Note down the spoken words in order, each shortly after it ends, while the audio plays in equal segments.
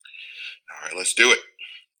right, let's do it.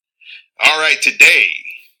 All right, today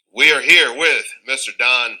we are here with Mr.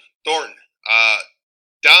 Don Thornton.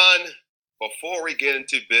 Don, before we get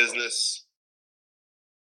into business,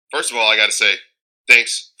 first of all, I got to say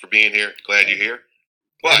thanks for being here. Glad you're here.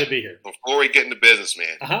 Glad But to be here. before we get into business,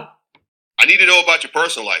 man, Uh-huh. I need to know about your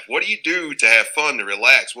personal life. What do you do to have fun, to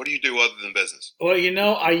relax? What do you do other than business? Well,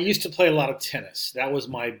 I used to play a lot of tennis. That was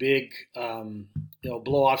my big,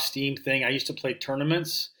 blow off steam thing. I used to play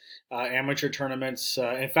tournaments, amateur tournaments.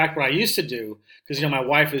 In fact, what I used to do, because my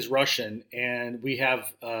wife is Russian, and we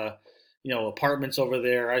have apartments over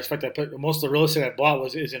there. In fact, I put most of the real estate I bought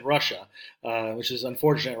is in Russia, which is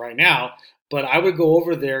unfortunate right now. But I would go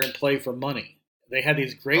over there and play for money. They had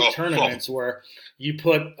these great tournaments where you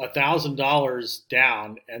put $1,000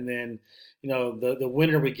 down, and then the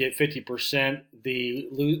winner would get 50%. The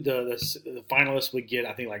finalist would get,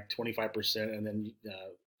 I think, like 25%, and then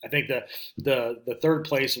I think the third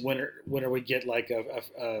place winner would get like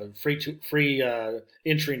a free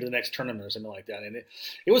entry into the next tournament or something like that. And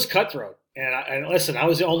it was cutthroat. And listen, I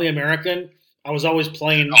was the only American. I was always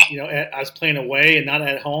playing, I was playing away and not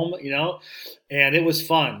at home, and it was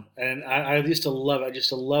fun. And I used to love it. I just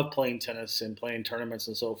to love playing tennis and playing tournaments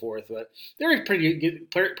and so forth. But they're pretty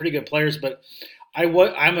good players. But I'm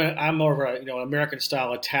more of a American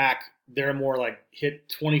style attack. They're more like hit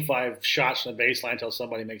 25 shots from the baseline until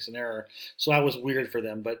somebody makes an error. So I was weird for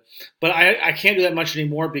them. But I can't do that much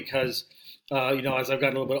anymore because. As I've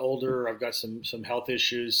gotten a little bit older, I've got some health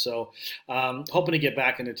issues. So hoping to get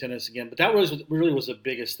back into tennis again. But that really was the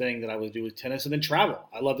biggest thing that I would do with tennis. And then travel.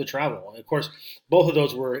 I love to travel. And of course, both of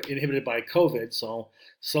those were inhibited by COVID. So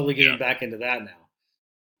slowly getting back into that now.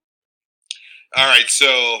 All right.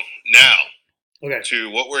 So now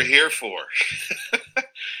to what we're here for.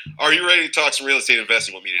 Are you ready to talk some real estate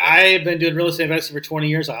investing with me today? I've been doing real estate investing for 20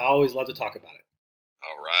 years. I always love to talk about it.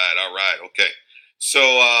 All right. Okay. So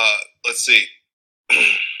let's see.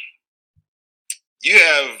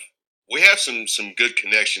 We have some good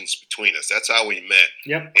connections between us. That's how we met.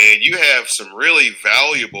 Yep. And you have some really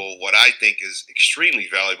valuable, what I think is extremely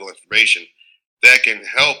valuable information that can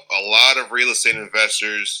help a lot of real estate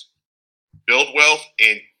investors build wealth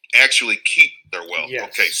and actually keep their wealth. Yes.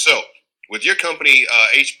 Okay. So with your company,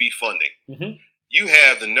 HB Funding, you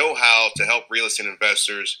have the know-how to help real estate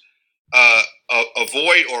investors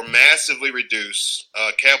avoid or massively reduce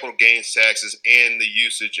capital gains taxes and the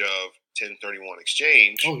usage of 1031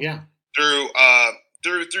 exchange. Oh yeah.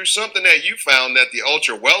 Through something that you found that the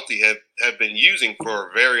ultra wealthy have been using for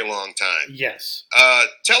a very long time. Yes.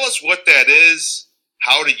 Tell us what that is,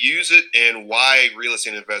 how to use it, and why real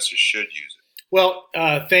estate investors should use it. Well,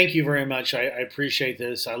 thank you very much. I appreciate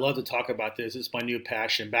this. I love to talk about this. It's my new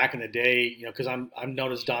passion. Back in the day, because I'm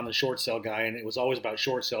known as Don the short sale guy, and it was always about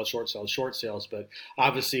short sales. But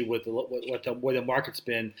obviously, with the way the market's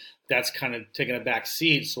been, that's kind of taken a back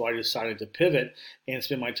seat. So I decided to pivot and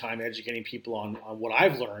spend my time educating people on what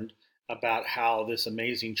I've learned about how this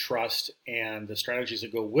amazing trust and the strategies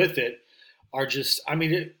that go with it are just. I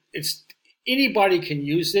mean, it's anybody can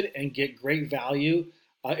use it and get great value.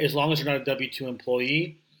 As long as you're not a W-2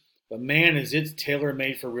 employee, but man, is it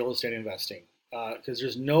tailor-made for real estate investing? Because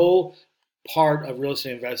there's no part of real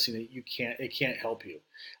estate investing that it can't help you.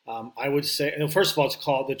 I would say, first of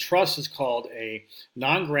all, the trust is called a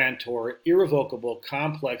non-grantor, irrevocable,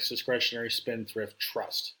 complex discretionary spendthrift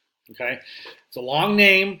trust. Okay, it's a long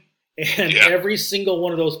name, and every single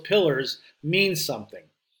one of those pillars means something.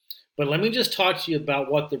 But let me just talk to you about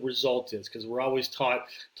what the result is, because we're always talk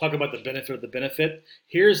about the benefit of the benefit.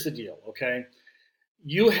 Here's the deal, okay?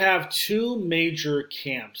 You have two major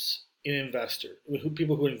camps in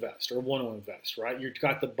people who invest or want to invest, right? You've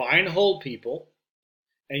got the buy and hold people,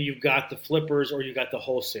 and you've got the flippers or you've got the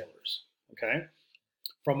wholesalers, okay?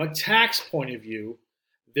 From a tax point of view,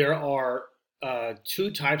 there are two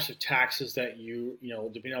types of taxes that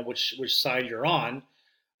depending on which side you're on,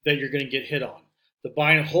 that you're going to get hit on. The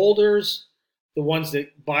buy and holders, the ones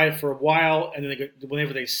that buy it for a while, and then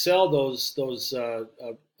whenever they sell those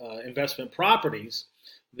investment properties,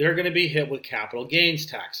 they're going to be hit with capital gains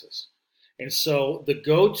taxes. And so the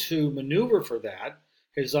go-to maneuver for that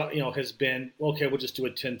has been, okay, we'll just do a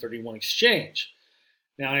 1031 exchange.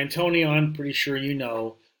 Now, Antonio, I'm pretty sure you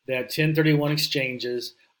know that 1031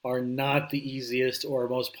 exchanges are not the easiest or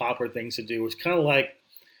most popular things to do. It's kind of like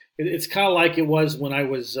it was when I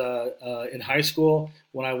was in high school,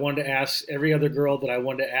 when I wanted to ask every other girl that I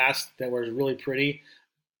wanted to ask that was really pretty.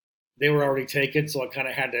 They were already taken, so I kind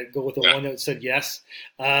of had to go with the one that said yes.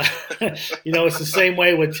 It's the same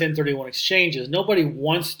way with 1031 exchanges. Nobody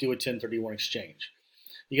wants to do a 1031 exchange.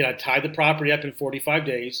 You got to tie the property up in 45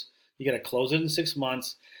 days. You got to close it in 6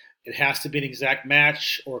 months. It has to be an exact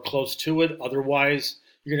match or close to it. Otherwise,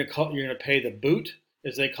 you're gonna pay the boot,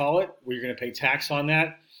 as they call it, where you're gonna pay tax on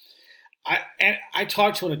that. I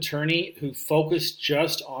talked to an attorney who focused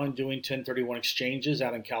just on doing 1031 exchanges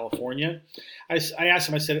out in California. I asked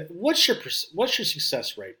him, I said, what's your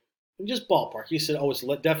success rate? And just ballpark. He said, oh, it's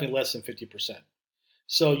definitely less than 50%.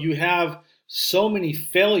 So you have so many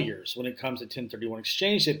failures when it comes to 1031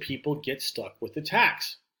 exchange that people get stuck with the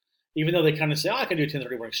tax. Even though they kind of say, oh, I can do a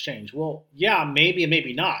 1031 exchange. Well, yeah, maybe and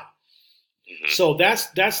maybe not. So that's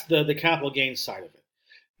the capital gains side of it.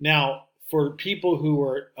 Now, for people who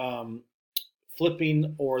are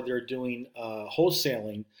flipping or they're doing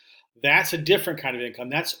wholesaling, that's a different kind of income.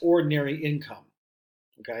 That's ordinary income.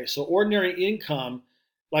 Okay, so ordinary income,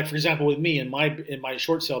 like for example with me in my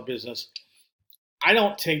short sale business, I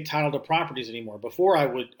don't take title to properties anymore. Before I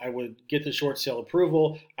would get the short sale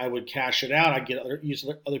approval, I would cash it out. I'd use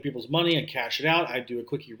other people's money and cash it out. I'd do a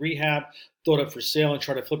quickie rehab, throw it up for sale, and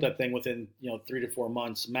try to flip that thing within 3 to 4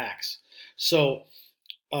 months max. So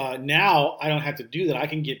now I don't have to do that. I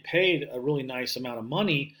can get paid a really nice amount of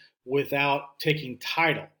money without taking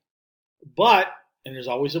title. But, and there's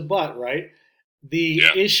always a but, right? The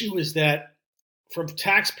issue is that for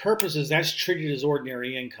tax purposes, that's treated as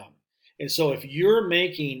ordinary income. And so if you're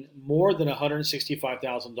making more than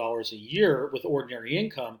 $165,000 a year with ordinary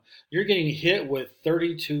income, you're getting hit with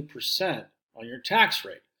 32% on your tax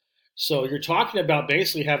rate. So you're talking about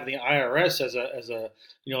basically having the IRS as a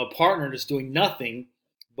partner that's doing nothing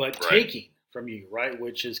but taking from you, right?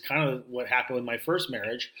 Which is kind of what happened with my first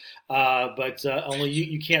marriage. But only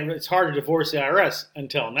you can't. It's hard to divorce the IRS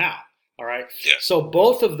until now. All right. Yeah. So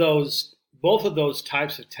both of those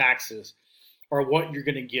types of taxes are what you're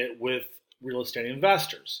going to get with real estate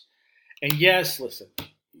investors. And yes, listen,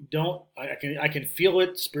 I can feel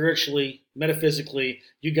it spiritually, metaphysically.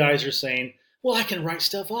 You guys are saying, well, I can write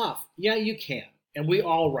stuff off. Yeah, you can. And we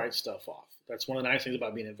all write stuff off. That's one of the nice things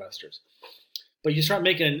about being investors. But you start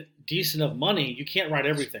making decent enough money, you can't write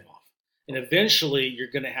everything off. And eventually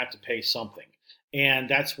you're going to have to pay something. And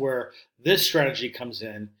that's where this strategy comes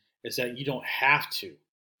in, is that you don't have to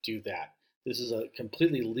do that. This is a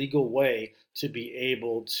completely legal way to be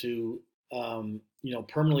able to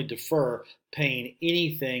permanently defer paying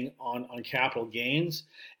anything on capital gains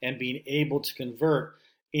and being able to convert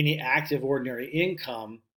any active ordinary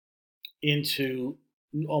income into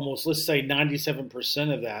almost, let's say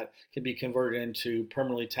 97% of that can be converted into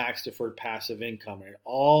permanently tax deferred passive income. And it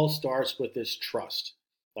all starts with this trust.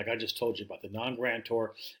 Like I just told you about, the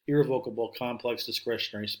non-grantor, irrevocable, complex,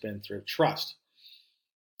 discretionary spendthrift trust.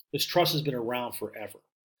 This trust has been around forever.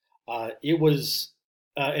 It was,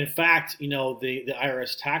 in fact, the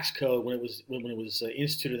IRS tax code when it was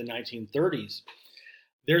instituted in the 1930s.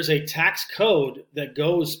 There's a tax code that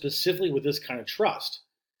goes specifically with this kind of trust.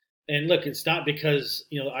 And look, it's not because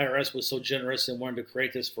the IRS was so generous and wanted to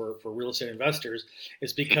create this for real estate investors.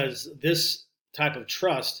 It's because this type of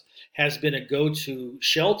trust has been a go-to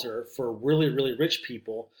shelter for really, really rich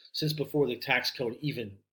people since before the tax code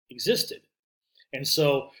even existed. And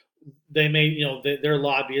so they made, their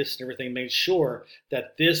lobbyists and everything made sure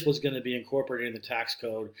that this was going to be incorporated in the tax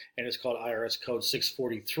code, and it's called IRS Code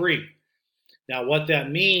 643. Now, what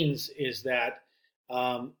that means is that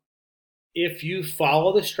if you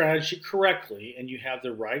follow the strategy correctly and you have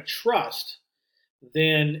the right trust,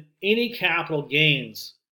 then any capital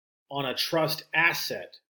gains on a trust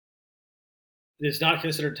asset is not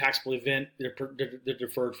considered a taxable event. They're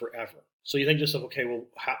deferred forever. So you think to yourself, okay, well,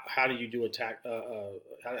 how do you do a tax?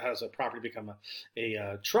 How does a property become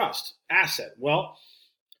a trust asset? Well,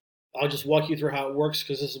 I'll just walk you through how it works,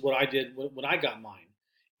 because this is what I did when I got mine.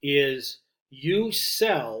 Is you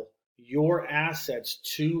sell your assets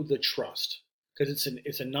to the trust, because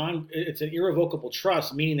it's an irrevocable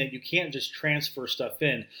trust, meaning that you can't just transfer stuff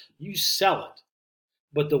in. You sell it.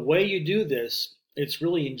 But the way you do this, it's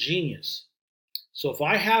really ingenious. So if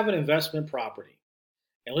I have an investment property,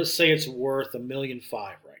 and let's say it's worth $1.5 million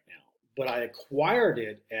right now, but I acquired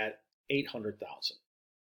it at $800,000.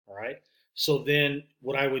 All right. So then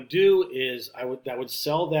what I would do is I would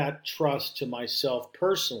sell that trust to myself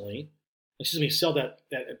personally. Sell that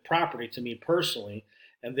property to me personally,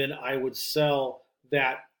 and then I would sell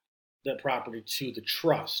that property to the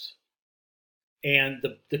trust. And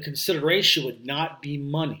the consideration would not be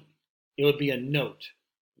money; it would be a note.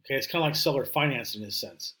 Okay, it's kind of like seller financing in a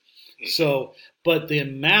sense. So, but the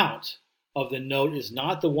amount of the note is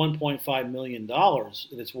not the $1.5 million that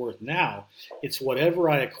it's worth now. It's whatever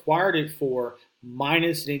I acquired it for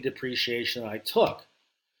minus any depreciation that I took.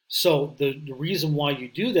 So the reason why you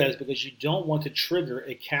do that is because you don't want to trigger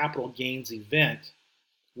a capital gains event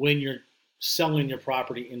when you're selling your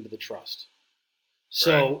property into the trust.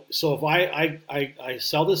 Right. So if I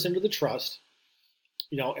sell this into the trust,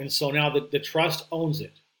 and so now the trust owns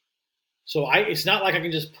it. So it's not like I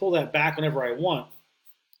can just pull that back whenever I want.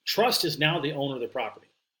 Trust is now the owner of the property.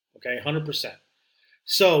 Okay, 100%.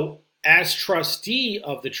 So as trustee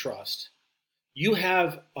of the trust, you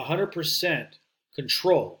have 100%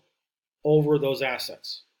 control over those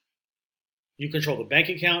assets. You control the bank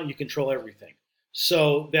account, you control everything.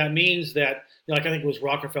 So that means that, like I think it was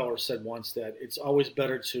Rockefeller said once, that it's always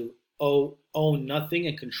better to own nothing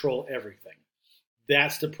and control everything.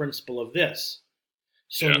 That's the principle of this.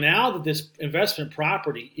 So Yeah. now that this investment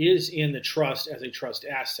property is in the trust as a trust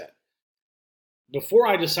asset, before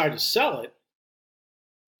I decide to sell it,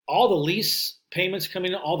 all the lease payments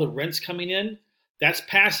coming in, all the rents coming in, that's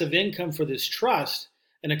passive income for this trust.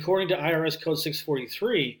 And according to IRS Code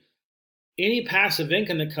 643, any passive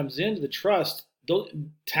income that comes into the trust, those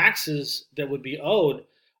taxes that would be owed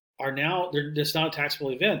are now, it's not a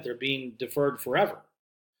taxable event. They're being deferred forever.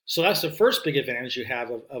 So that's the first big advantage you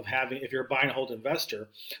have of having, if you're a buy and hold investor,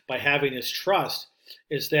 by having this trust,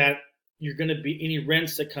 is that you're going to be, any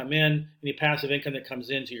rents that come in, any passive income that comes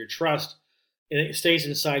into your trust, it stays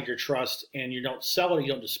inside your trust, and you don't sell it, you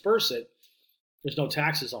don't disperse it. There's no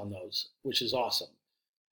taxes on those, which is awesome.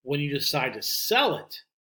 When you decide to sell it,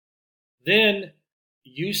 then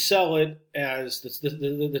you sell it as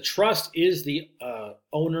the trust is the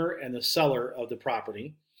owner and the seller of the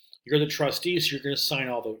property. You're the trustee, so you're going to sign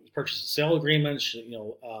all the purchase and sale agreements,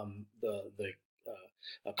 the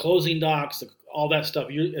closing docs, all that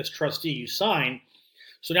stuff. You, as trustee, you sign.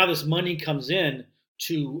 So now this money comes in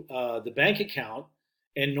to the bank account,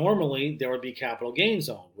 and normally there would be capital gains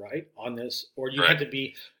on, right, on this, or you had to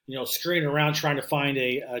be, scurrying around trying to find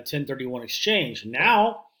a 1031 exchange.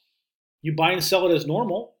 Now you buy and sell it as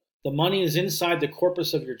normal. The money is inside the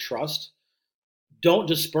corpus of your trust. Don't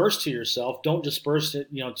disperse to yourself. Don't disperse it,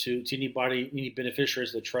 to anybody, any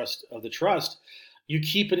beneficiaries of the trust. You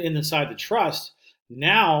keep it inside the trust.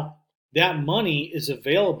 Now that money is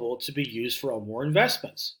available to be used for more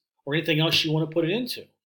investments or anything else you want to put it into.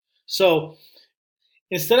 So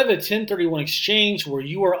instead of a 1031 exchange where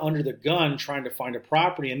you are under the gun trying to find a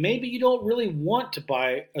property, and maybe you don't really want to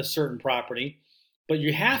buy a certain property, but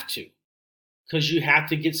you have to because you have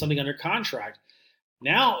to get something under contract.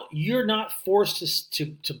 Now you're not forced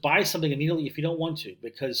to buy something immediately if you don't want to,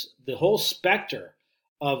 because the whole specter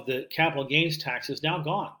of the capital gains tax is now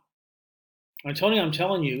gone. Tony, I'm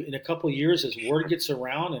telling you, in a couple of years, as word gets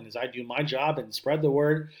around and as I do my job and spread the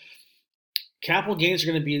word, capital gains are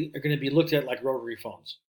going to be looked at like rotary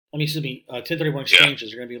phones. 1031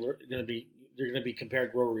 exchanges are going to be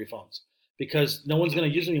compared to rotary phones, because no one's going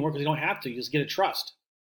to use them anymore because you don't have to. You just get a trust,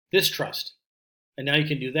 this trust. And now you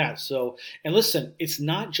can do that. So, and listen, it's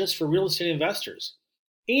not just for real estate investors.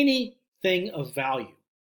 Anything of value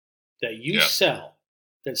that you sell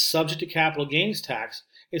that's subject to capital gains tax,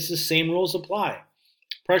 it's the same rules apply.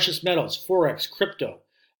 Precious metals, Forex, crypto,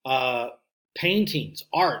 paintings,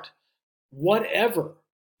 art, whatever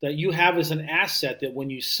that you have as an asset that when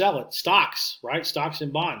you sell it, stocks, right? Stocks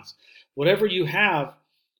and bonds, whatever you have,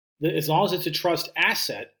 as long as it's a trust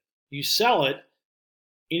asset, you sell it,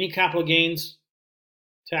 any capital gains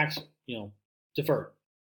tax, deferred.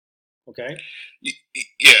 Okay.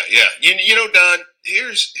 Yeah. Don.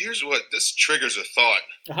 Here's what this triggers a thought.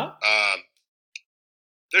 Uh-huh.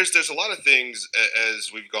 There's a lot of things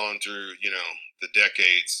as we've gone through, the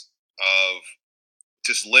decades of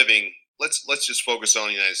just living. Let's just focus on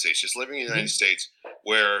the United States. Just living in the United States,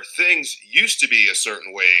 where things used to be a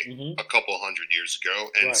certain way a couple hundred years ago,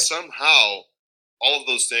 and somehow all of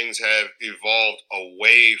those things have evolved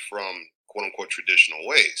away from quote unquote traditional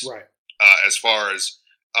ways. Right. As far as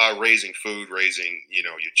raising food, raising,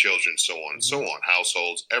 your children, so on and so on,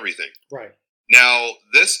 households, everything. Right. Now,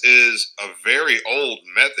 this is a very old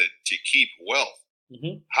method to keep wealth.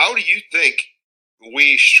 How do you think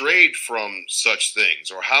we strayed from such things,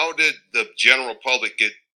 or how did the general public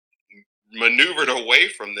get maneuvered away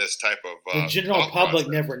from this type of the general public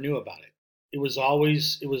process? Never knew about it. It was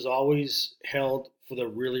always held for the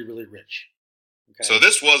really, really rich. Okay. So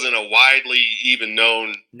this wasn't a widely even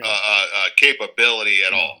known capability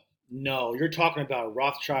at all. No, you're talking about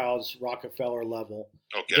Rothschilds, Rockefeller level.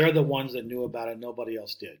 Okay. They're the ones that knew about it. Nobody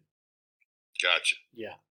else did. Gotcha.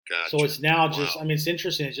 Yeah. Gotcha. So it's now just, it's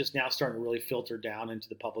interesting. It's just now starting to really filter down into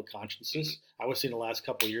the public consciousness. I would say in the last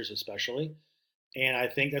couple of years, especially. And I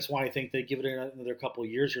think that's why I think they give it another couple of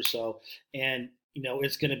years or so. And,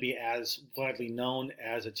 it's going to be as widely known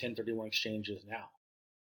as a 1031 exchange is now.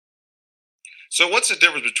 So what's the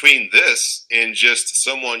difference between this and just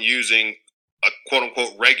someone using a quote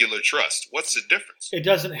unquote regular trust? What's the difference? It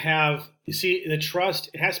doesn't have. You see, the trust.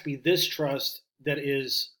 It has to be this trust that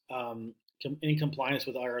is in compliance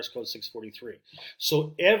with IRS Code 643.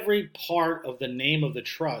 So every part of the name of the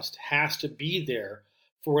trust has to be there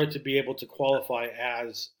for it to be able to qualify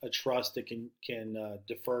as a trust that can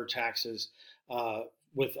defer taxes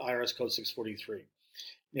with IRS Code 643.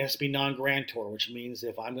 It has to be non-grantor, which means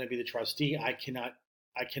if I'm going to be the trustee, I cannot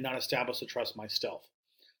establish the trust myself.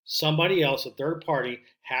 Somebody else, a third party,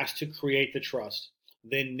 has to create the trust,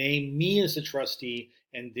 then name me as the trustee,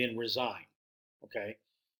 and then resign. Okay?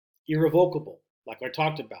 Irrevocable, like I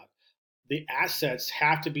talked about. The assets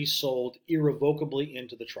have to be sold irrevocably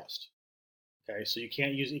into the trust. Okay, so you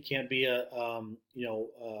can't use it. Can't be a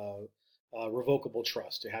revocable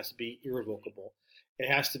trust. It has to be irrevocable. It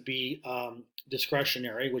has to be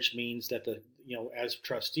discretionary, which means that as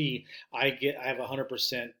trustee, I have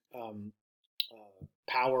 100%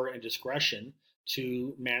 power and discretion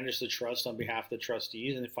to manage the trust on behalf of the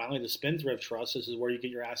trustees. And then finally, the spendthrift trust. This is where you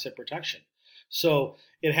get your asset protection. So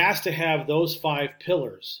it has to have those five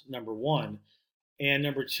pillars. Number one. And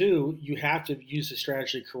number two, you have to use the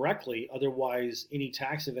strategy correctly. Otherwise, any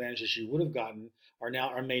tax advantages you would have gotten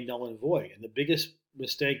are made null and void. And the biggest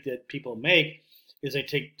mistake that people make is they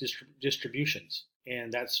take distributions,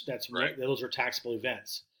 and Right. those are taxable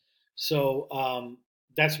events. So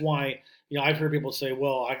that's why I've heard people say,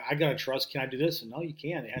 "Well, I got a trust. Can I do this?" And no, you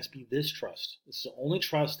can't. It has to be this trust. This is the only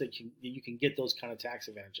trust that you can get those kind of tax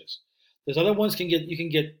advantages. There's other ones you can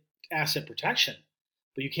get asset protection,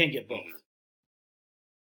 but you can't get both. Mm-hmm.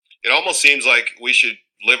 It almost seems like we should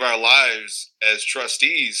live our lives as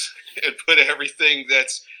trustees and put everything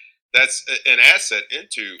that's an asset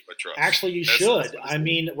into a trust. Actually, you That's should. what I it's,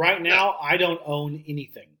 mean, right yeah, now, I don't own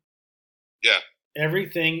anything. yeah,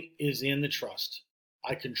 Everything is in the trust.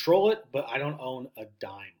 I control it, but I don't own a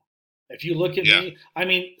dime. If you look at yeah, me, I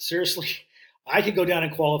mean, seriously, I could go down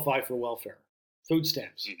and qualify for welfare, food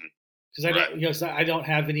stamps, hmm, because I right. don't, I don't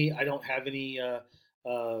have any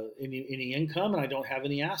income, and I don't have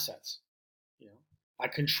any assets. You know, I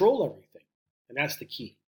control everything, and that's the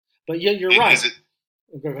key. But yeah, you're right. Is it?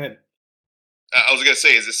 Go ahead. I was gonna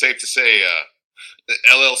say, is it safe to say that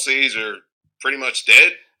LLCs are pretty much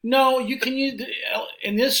dead? No, you can use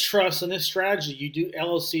in this trust and this strategy. You do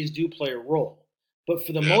LLCs do play a role, but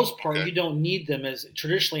for the Yeah. most part, Okay. you don't need them as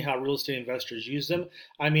traditionally how real estate investors use them.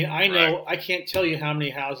 I mean, I Right. know I can't tell you how many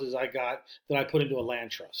houses I got that I put into a land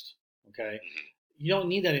trust. Okay, Hmm. you don't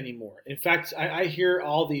need that anymore. In fact, I hear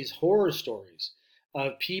all these horror stories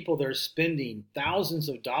of people that are spending thousands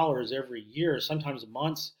of dollars every year, sometimes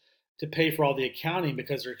months, to pay for all the accounting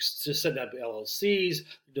because they're just setting up LLCs,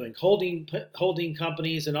 doing holding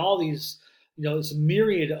companies, and all these, this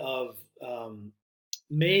myriad of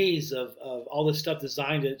maze of all this stuff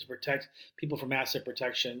designed to protect people from asset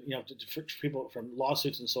protection, to people from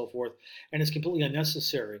lawsuits and so forth, and it's completely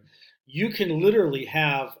unnecessary. You can literally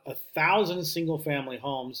have 1,000 single family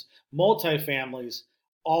homes, multifamilies,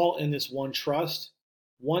 all in this one trust,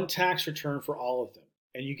 one tax return for all of them,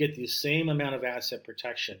 and you get the same amount of asset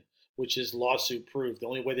protection, which is lawsuit proof. The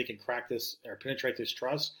only way they can crack this or penetrate this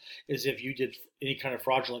trust is if you did any kind of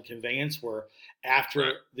fraudulent conveyance where Right.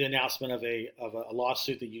 after the announcement of a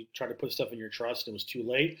lawsuit that you tried to put stuff in your trust and it was too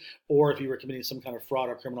late, or if you were committing some kind of fraud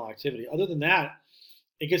or criminal activity. Other than that,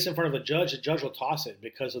 it gets in front of a judge. The judge will toss it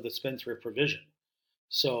because of the spendthrift provision.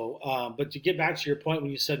 So, but to get back to your point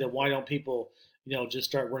when you said that why don't people, just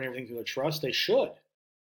start running everything through a trust? They should.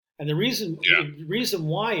 And Yeah. the reason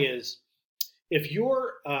why is if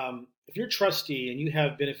you're trustee and you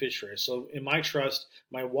have beneficiaries. So in my trust,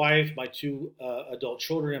 my wife, my two adult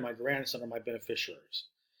children, and my grandson are my beneficiaries.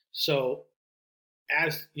 So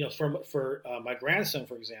as for my grandson,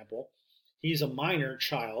 for example, he's a minor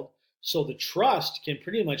child, so the trust can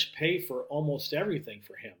pretty much pay for almost everything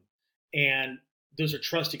for him, and those are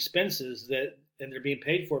trust expenses and they're being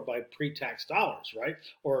paid for by pre-tax dollars, right?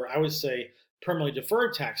 Or I would say permanently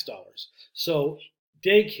deferred tax dollars. So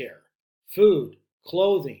daycare, food,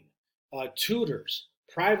 clothing, tutors,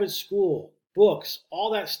 private school, books, all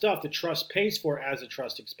that stuff the trust pays for as a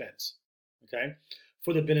trust expense. Okay,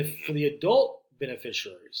 for Hmm. the adult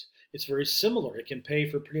beneficiaries, it's very similar. It can pay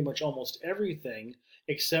for pretty much almost everything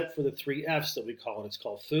except for the three F's that we call it. It's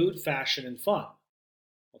called food, fashion, and fun.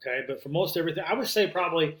 Okay, but for most everything, I would say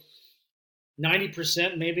probably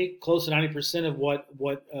 90%, maybe close to 90% of what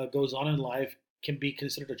goes on in life can be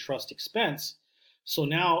considered a trust expense. So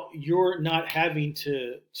now you're not having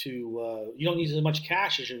you don't need as much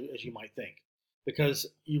cash as you might think because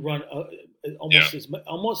you run Yeah.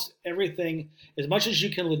 almost everything as much as you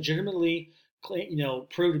can legitimately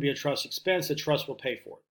prove to be a trust expense. The trust will pay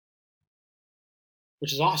for it.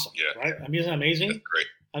 which is awesome, Yeah. right? I mean, isn't that amazing? That's great.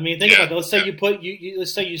 I mean, think Yeah. about that. Let's say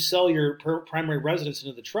let's say you sell your primary residence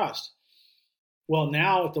into the trust. Well,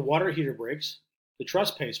 now if the water heater breaks, the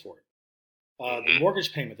trust pays for it. The Mm-hmm.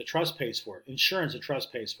 mortgage payment, the trust pays for it. Insurance, the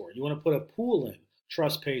trust pays for it. You want to put a pool in,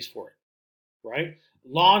 trust pays for it, right?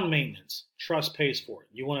 Lawn maintenance, trust pays for it.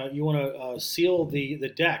 You want to seal the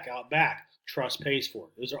deck out back, trust pays for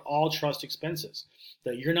it. Those are all trust expenses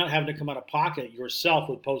that you're not having to come out of pocket yourself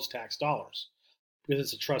with post tax dollars because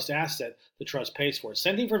it's a trust asset. The trust pays for it.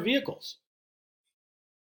 Same thing for vehicles.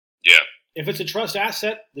 Yeah. If it's a trust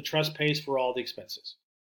asset, the trust pays for all the expenses.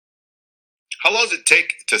 How long does it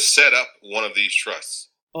take to set up one of these trusts?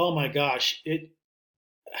 Oh my gosh,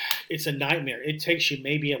 it's a nightmare. It takes you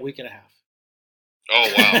maybe a week and a half.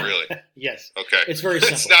 Oh, wow, really? Yes. Okay. It's very It's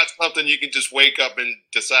simple. not something you can just wake up and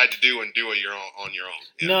decide to do and do it on your own.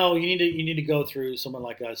 Yeah. No, you need to go through someone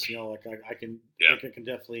like us. Like I can Yeah. I can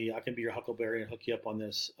definitely I can be your huckleberry and hook you up on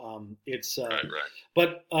this. It's Right, right.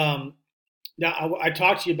 but now I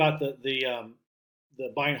talked to you about the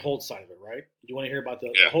buy and hold side of it, right? You want to hear about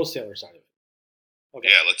the Yeah. wholesaler side of it? Okay.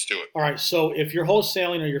 Yeah, let's do it. All right. So if you're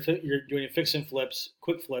wholesaling or you're doing fix and flips,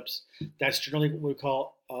 quick flips, that's generally what we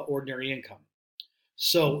call ordinary income.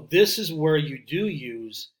 So this is where you do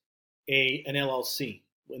use an LLC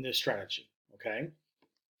in this strategy, okay?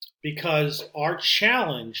 Because our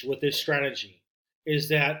challenge with this strategy is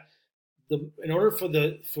that in order for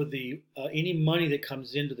the any money that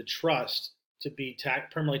comes into the trust to be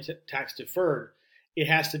permanently tax deferred, it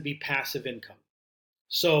has to be passive income.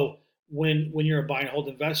 So when you're a buy and hold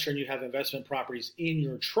investor and you have investment properties in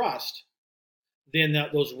your trust, then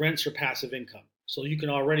those rents are passive income. So you can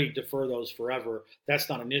already defer those forever. That's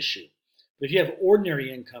not an issue. But if you have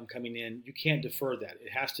ordinary income coming in, you can't defer that.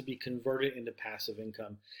 It has to be converted into passive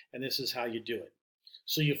income. And this is how you do it.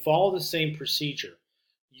 So you follow the same procedure.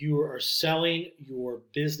 You are selling your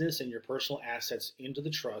business and your personal assets into the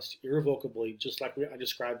trust irrevocably, just like I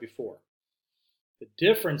described before. The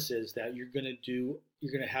difference is that you're going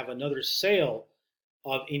to have another sale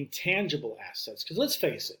of intangible assets. Because let's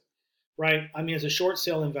face it, right? I mean, as a short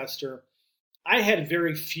sale investor, I had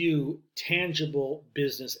very few tangible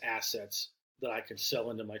business assets that I could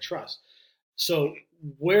sell into my trust. So,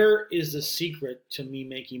 where is the secret to me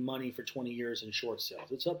making money for 20 years in short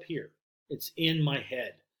sales? It's up here, it's in my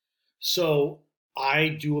head. So, I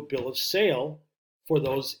do a bill of sale for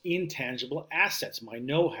those intangible assets, my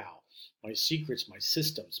know how, my secrets, my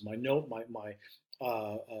systems, my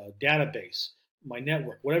database, my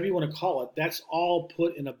network, whatever you want to call it. That's all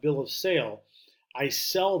put in a bill of sale. I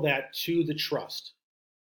sell that to the trust.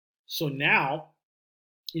 So now,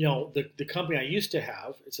 the company I used to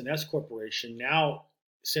have, it's an S corporation. Now,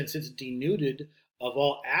 since it's denuded of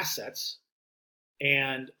all assets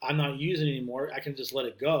and I'm not using it anymore, I can just let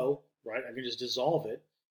it go, right? I can just dissolve it.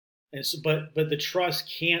 And so, but the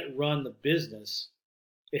trust can't run the business.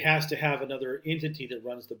 It has to have another entity that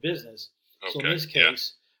runs the business. So in Okay. this Yeah.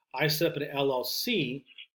 case, I set up an LLC,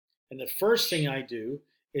 and the first thing I do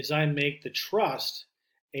is I make the trust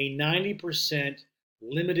a 90%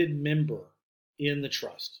 limited member in the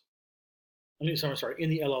trust. Sorry, in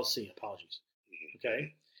the LLC. Apologies.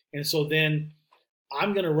 Okay, and so then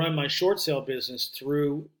I'm going to run my short sale business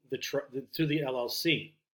through the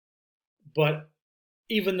LLC. But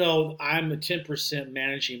even though I'm a 10%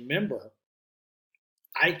 managing member,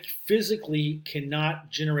 I physically cannot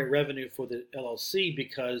generate revenue for the LLC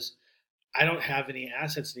because I don't have any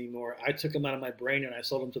assets anymore. I took them out of my brain and I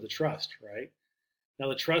sold them to the trust, right? Now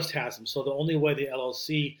the trust has them. So the only way the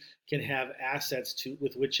LLC can have assets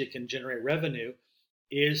with which it can generate revenue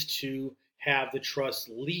is to have the trust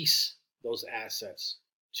lease those assets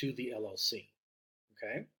to the LLC.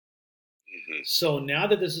 Okay? Mm-hmm. So now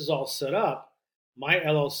that this is all set up, my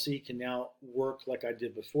LLC can now work like I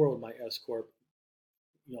did before with my S corp.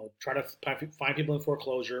 Try to find people in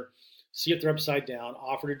foreclosure, see if they're upside down,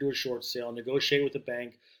 offer to do a short sale, negotiate with the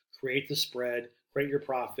bank, create the spread, create your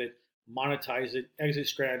profit, monetize it, exit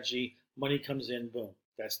strategy, money comes in, boom.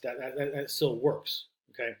 That still works.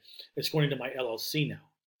 Okay, it's going into my LLC now.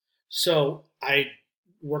 So I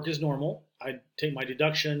work as normal. I take my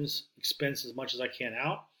deductions, expense as much as I can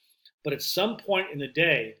out. But at some point in the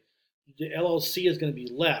day, the LLC is going to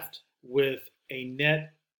be left with a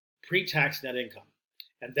pre-tax net income,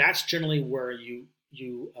 and that's generally where you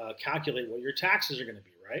calculate what your taxes are going to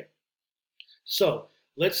be, right? So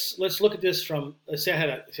let's look at this from, let's say I had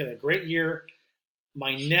a great year.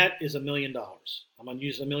 My net is $1 million. I'm going to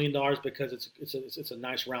use $1 million because it's a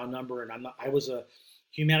nice round number, and I was a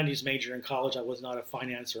humanities major in college. I was not a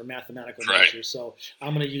finance or a mathematical major, so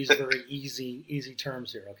I'm going to use very easy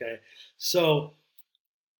terms here. Okay, so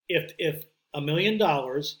if $1 million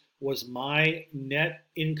was my net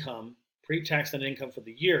income, pre-tax net income for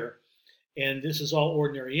the year, and this is all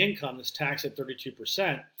ordinary income that's taxed at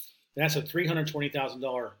 32%. That's a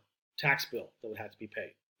 $320,000 tax bill that would have to be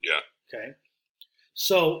paid. Yeah. Okay.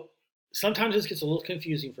 So sometimes this gets a little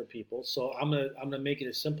confusing for people. So I'm gonna make it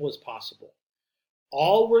as simple as possible.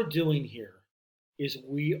 All we're doing here is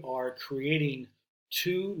we are creating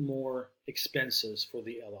two more expenses for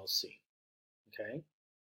the LLC. Okay.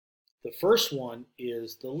 The first one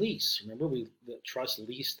is the lease. Remember, the trust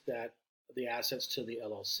leased the assets to the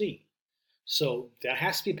LLC, so that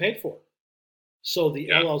has to be paid for. So the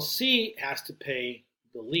Yeah. LLC has to pay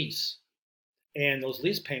the lease, and those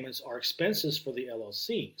lease payments are expenses for the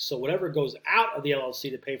LLC. So whatever goes out of the LLC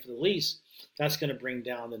to pay for the lease, that's going to bring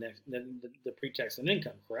down the pre-tax net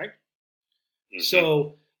income. Correct? Mm-hmm.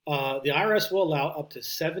 So the IRS will allow up to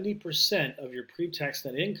 70% of your pre-tax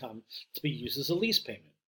net income to be used as a lease payment.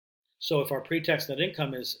 So if our pre-tax net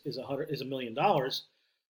income is $1 million,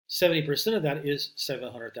 70% of that is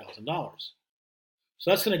 $700,000. So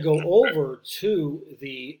that's going to go over to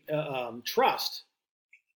the trust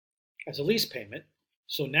as a lease payment.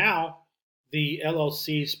 So now the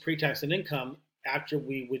LLC's pre-tax net income after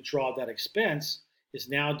we withdraw that expense is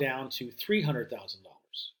now down to $300,000.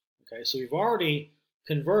 Okay, so we've already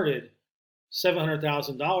converted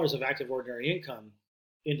 $700,000 of active ordinary income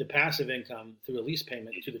into passive income through a lease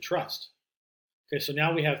payment to the trust. Okay, so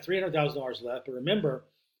now we have $300,000 left, but remember,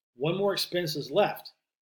 one more expense is left.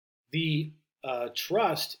 The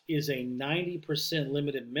trust is a 90%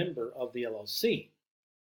 limited member of the LLC,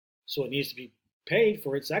 so it needs to be paid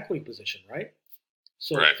for its equity position, right?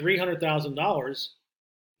 So Right. $300,000,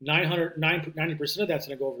 90% of that's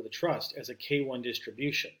going to go over to the trust as a K1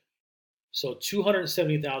 distribution. So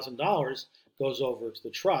 $270,000 goes over to the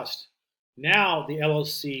trust. Now the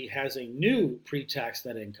LLC has a new pre-tax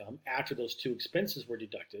net income after those two expenses were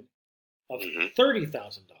deducted of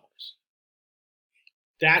 $30,000.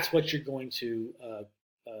 That's what you're going to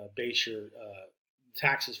base your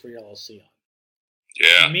taxes for your LLC on.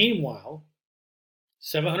 Yeah. Meanwhile,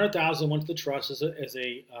 $700,000 went to the trust as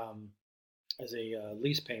a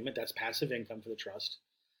lease payment. That's passive income for the trust.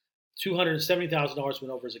 $270,000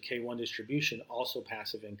 went over as a K1 distribution, also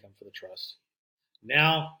passive income for the trust.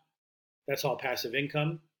 Now, that's all passive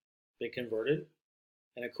income. They converted.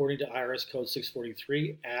 And according to IRS Code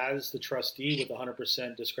 643, as the trustee with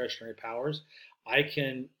 100% discretionary powers, I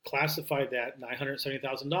can classify that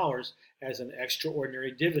 $970,000 as an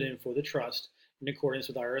extraordinary dividend for the trust in accordance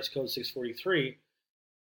with IRS Code 643.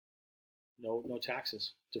 No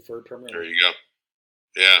taxes, deferred permanently. There you go.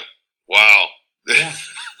 Yeah. Wow. Yeah.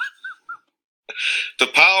 The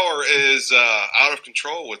power is out of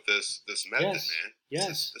control with this method, Yes. man.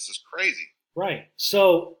 Yes. This is crazy. Right.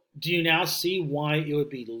 So do you now see why it would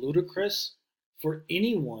be ludicrous for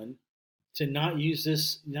anyone to not use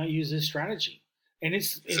this strategy? And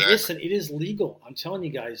listen, it is legal. I'm telling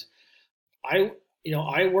you guys, I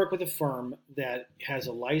work with a firm that has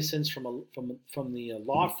a license from the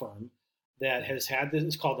law firm that has had this.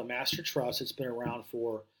 It's called the Master Trust. It's been around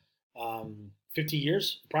for 50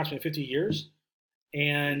 years, approximately 50 years,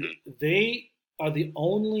 and they are the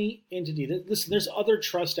only entity. Listen, there's other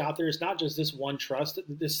trusts out there. It's not just this one trust,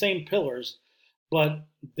 the same pillars, but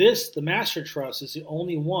the Master Trust is the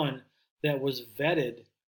only one that was vetted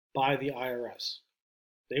by the IRS.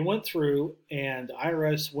 They went through, and the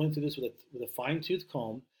IRS went through this with a fine-tooth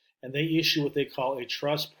comb, and they issue what they call a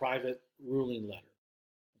trust private ruling letter.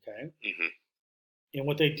 Okay? Mm-hmm. And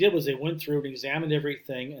what they did was they went through and examined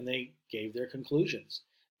everything, and they gave their conclusions.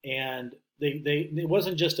 And it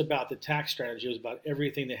wasn't just about the tax strategy; it was about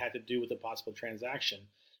everything that had to do with the possible transaction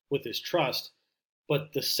with this trust.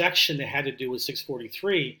 But the section that had to do with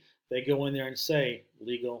 643, they go in there and say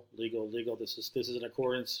legal. This is in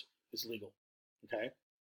accordance. It's legal. Okay.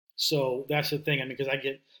 So that's the thing. I mean, because I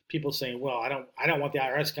get people saying, "Well, I don't want the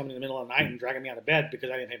IRS coming in the middle of the night and dragging me out of bed because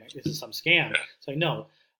I didn't pay this is some scam." Yeah. It's like, no,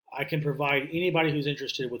 I can provide anybody who's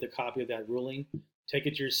interested with a copy of that ruling. Take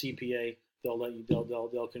it to your CPA. They'll let you.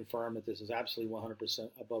 They'll confirm that this is absolutely 100%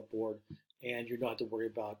 above board, and you don't have to worry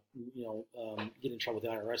about getting in trouble with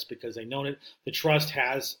the IRS because they know it. The trust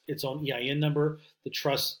has its own EIN number. The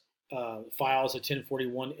trust files a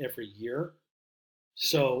 1041 every year.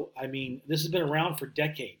 So, I mean, this has been around for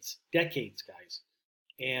decades, guys,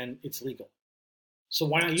 and it's legal. So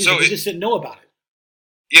why not use it? We just didn't know about it.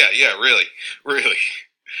 Yeah, really.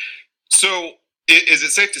 So, is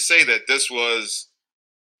it safe to say that this was?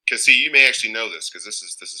 Because see, you may actually know this because this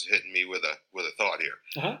is hitting me with a thought here.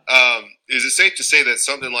 Uh-huh. Is it safe to say that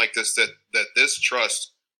something like this that this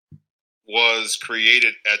trust was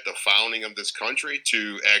created at the founding of this country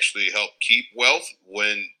to actually help keep wealth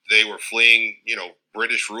when they were fleeing,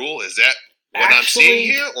 British rule. Is that what I'm seeing Actually,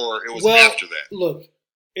 here, or it was well, after that? look,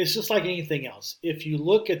 it's just like anything else. If you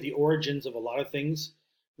look at the origins of a lot of things,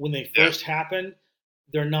 when they Yeah. first happened,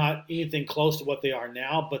 they're not anything close to what they are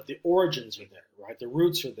now, but the origins are there, right? The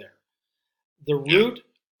roots are there. The Yeah. root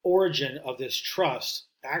origin of this trust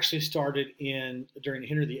actually started in during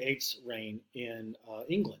Henry VIII's reign in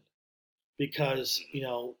England, because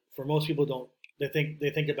for most people don't they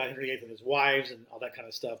think about Henry VIII and his wives and all that kind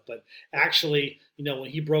of stuff, but actually when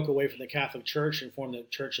he broke away from the Catholic Church and formed the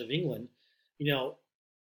Church of England, you know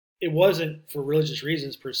it wasn't for religious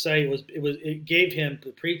reasons per se. It gave him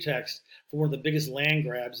the pretext for one of the biggest land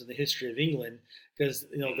grabs in the history of England, because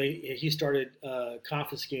he started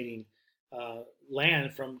confiscating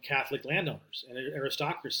land from Catholic landowners and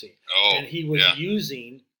aristocracy, Oh, and he was yeah.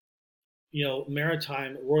 using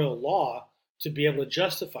maritime royal law to be able to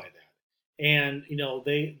justify that. And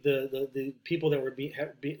the people that were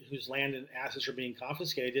whose land and assets were being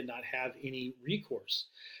confiscated did not have any recourse.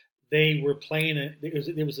 They were playing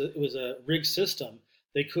it was a rigged system.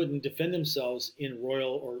 They couldn't defend themselves in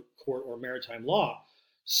royal or court or maritime law.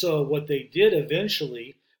 So what they did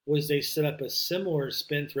eventually was they set up a similar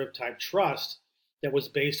spendthrift type trust that was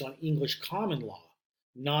based on English common law,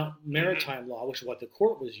 not Hmm. maritime law, which is what the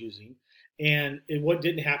court was using. And what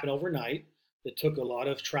didn't happen overnight. It took a lot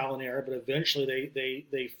of trial and error, but eventually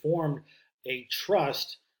they formed a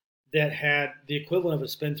trust that had the equivalent of a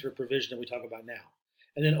spendthrift provision that we talk about now.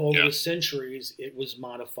 And then over Yeah. the centuries, it was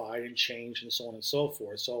modified and changed and so on and so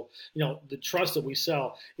forth. So, the trust that we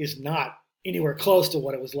sell is not anywhere close to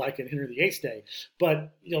what it was like in Henry VIII's day.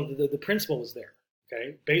 But, the principle was there.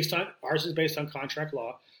 Okay. Ours is based on contract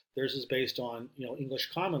law. Theirs is based on,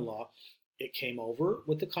 English common law. It came over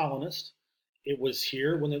with the colonists. It was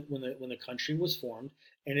here when the country was formed,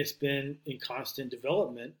 and it's been in constant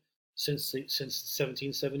development since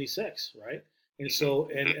 1776, right? And Hmm. so,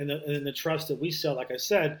 Hmm. and the trust that we sell, like I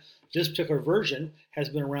said, this particular version has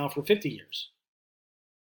been around for 50 years.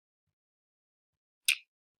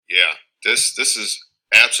 Yeah. This is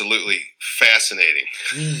absolutely fascinating.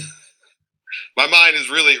 Mm, My mind is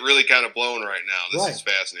really, really kind of blown right now. This is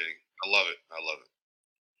right. fascinating. I love it. I love it.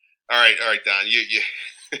 All right, Don.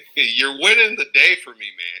 You're winning the day for me,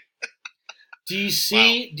 man. Do you Wow.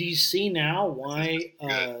 see? Do you see now This is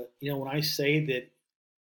why? good. When I say that,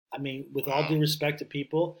 I mean, with all Wow. due respect to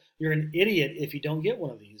people, you're an idiot if you don't get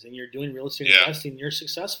one of these, and you're doing real estate Yeah. investing. And you're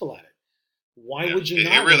successful at it. Why Yeah. would you It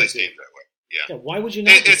not want really to do seems it? that way. Yeah. Yeah. Why would you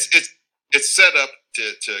not do it? It's set up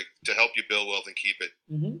to help you build wealth and keep it,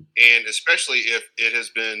 Mm-hmm. and especially if it has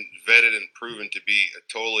been vetted and proven to be a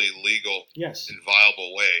totally legal Yes. and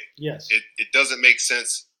viable way. Yes. It doesn't make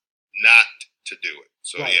sense not to do it.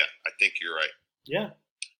 So Right. yeah, I think you're right. Yeah.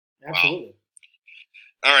 Wow. Absolutely.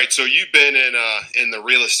 All right, so you've been in the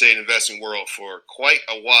real estate investing world for quite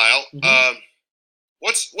a while. Mm-hmm.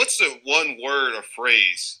 What's the one word or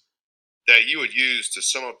phrase that you would use to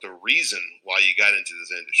sum up the reason why you got into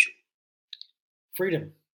this industry?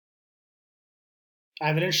 Freedom. I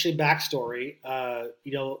have an interesting backstory.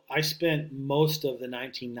 I spent most of the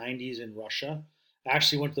 1990s in Russia. I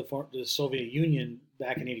actually went to the Soviet Union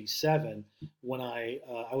back in '87 when I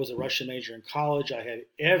was a Russian major in college. I had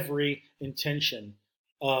every intention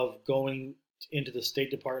of going into the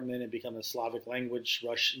State Department and becoming a Slavic language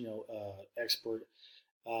Russian expert.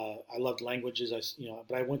 I loved languages.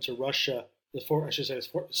 But I went to Russia, I should say,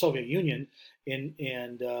 the Soviet Union,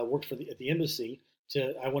 and worked at the embassy.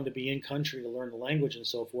 I wanted to be in country to learn the language and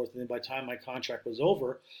so forth. And then by the time my contract was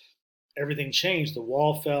over, everything changed. The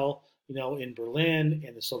wall fell, in Berlin,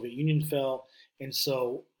 and the Soviet Union fell. And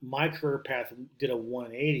so my career path did a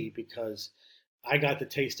 180 because I got the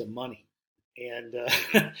taste of money. And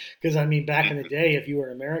Hmm. because I mean, back in the Hmm. day, if you were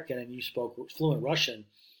an American and you spoke fluent Russian,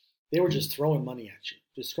 they were just throwing money at you,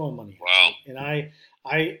 just throwing money at Wow. you. And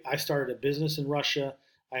I started a business in Russia.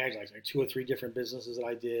 I had like two or three different businesses that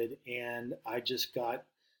I did, and I just got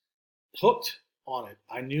hooked on it.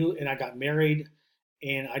 I knew, and I got married,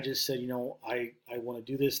 and I just said, I want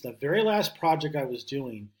to do this. The very last project I was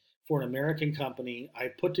doing for an American company, I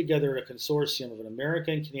put together a consortium of an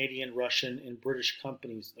American, Canadian, Russian, and British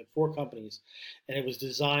companies, like four companies, and it was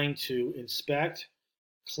designed to inspect,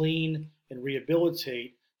 clean, and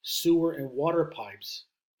rehabilitate sewer and water pipes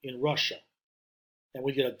in Russia. And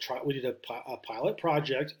we did a pilot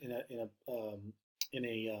project in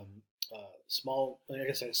a small, like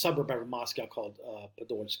I said, a suburb of Moscow called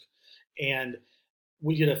Podolsk, and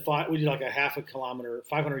we did like a half a kilometer,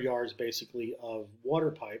 500 yards basically of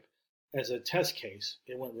water pipe as a test case.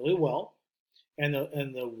 It went really well, and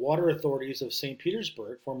the water authorities of St.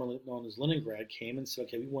 Petersburg, formerly known as Leningrad, came and said,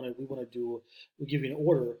 okay, we'll give you an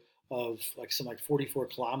order of like 44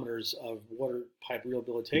 kilometers of water pipe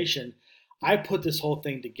rehabilitation. I put this whole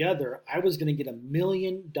thing together. I was going to get $1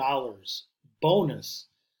 million bonus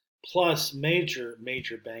plus major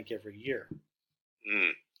bank every year.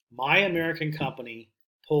 Mm. My American company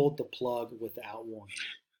pulled the plug without warning.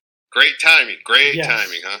 Great timing. Great Yes.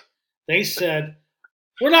 timing, huh? They said,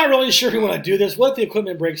 we're not really sure we want to do this. What if the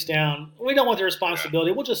equipment breaks down? We don't want the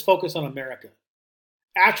responsibility. We'll just focus on America.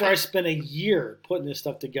 After I spent a year putting this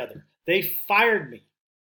stuff together, they fired me.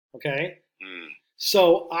 Okay? Mm.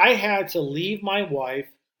 So I had to leave my wife,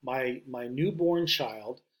 my newborn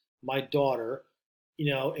child, my daughter,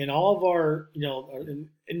 in all of our,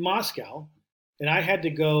 in Moscow, and I had to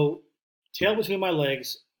go tail between my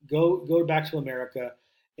legs, go back to America,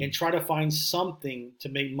 and try to find something to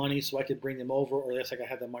make money so I could bring them over, or else I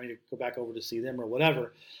had the money to go back over to see them or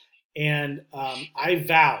whatever. And I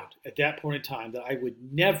vowed at that point in time that I would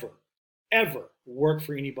never, ever work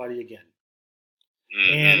for anybody again.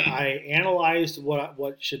 Mm-hmm. And I analyzed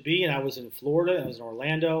what should be, and I was in Florida, and I was in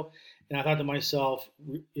Orlando, and I thought to myself,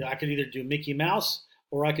 I could either do Mickey Mouse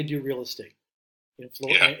or I could do real estate in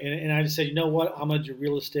Florida. Yeah. And I just said, you know what, I'm going to do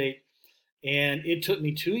real estate. And it took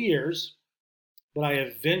me 2 years, but I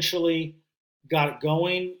eventually got it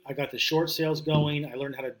going. I got the short sales going. I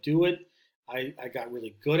learned how to do it. I got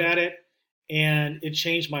really good at it, and it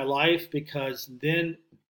changed my life because then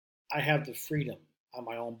I have the freedom. I'm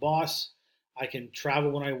my own boss. I can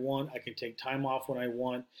travel when I want. I can take time off when I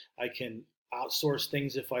want. I can outsource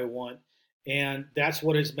things if I want. And that's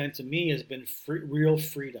what it's meant to me, has been real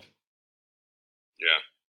freedom.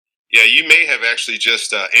 Yeah. Yeah, you may have actually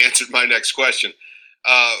just answered my next question.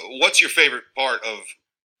 What's your favorite part of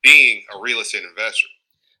being a real estate investor?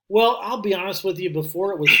 Well, I'll be honest with you.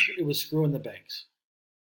 Before it was screwing the banks.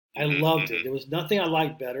 I loved it. There was nothing I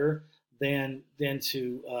liked better than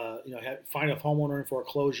to find a homeowner in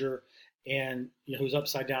foreclosure and who's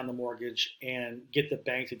upside down the mortgage and get the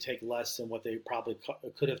bank to take less than what they probably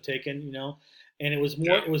could have taken. And it was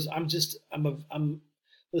more. Yeah. It was.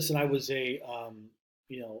 Listen, I was a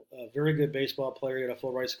very good baseball player. Got a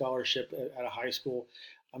full ride scholarship at a high school.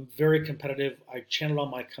 I'm very competitive. I channeled all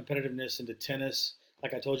my competitiveness into tennis,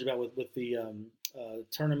 like I told you about with the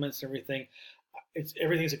tournaments and everything.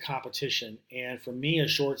 Everything's a competition, and for me, a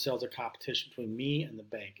short sale is a competition between me and the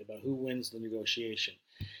bank about who wins the negotiation.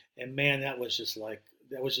 And man, that was just like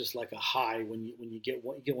a high when you get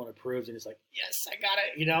one approved, and it's like, yes, I got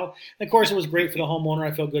it. And of course, it was great for the homeowner.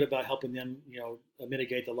 I felt good about helping them,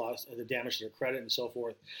 mitigate the loss, the damage to their credit, and so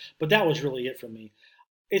forth. But that was really it for me.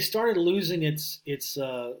 It started losing its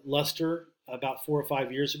luster about 4 or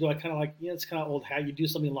 5 years ago. I kind of like, it's kind of old hat. You do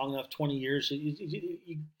something long enough, 20 years,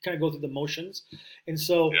 you kind of go through the motions. And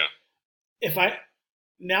so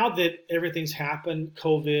now that everything's happened,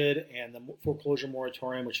 COVID and the foreclosure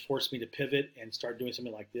moratorium, which forced me to pivot and start doing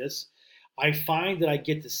something like this, I find that I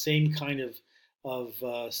get the same kind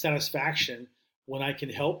of satisfaction when I can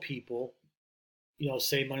help people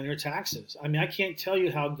save money on their taxes. I mean, I can't tell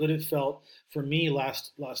you how good it felt for me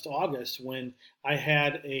last August when I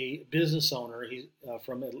had a business owner, he's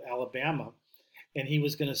from Alabama, and he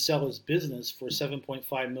was going to sell his business for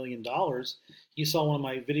 $7.5 million. He saw one of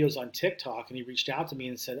my videos on TikTok, and he reached out to me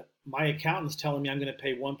and said, my accountant's telling me I'm going to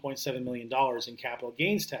pay $1.7 million in capital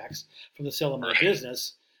gains tax from the sale of my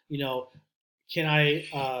business. Can I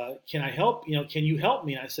help? Can you help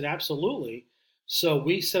me? And I said, absolutely. So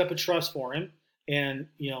we set up a trust for him. And,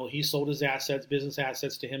 he sold his business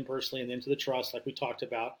assets to him personally and then to the trust like we talked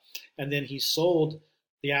about. And then he sold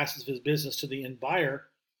the assets of his business to the end buyer,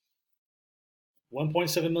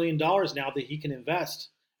 $1.7 million now that he can invest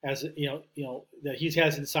as, that he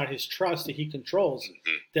has inside his trust that he controls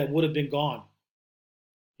that would have been gone.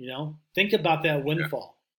 Think about that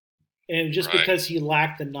windfall. And just because he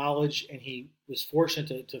lacked the knowledge and he was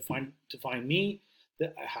fortunate to find me,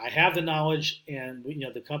 that I have the knowledge, and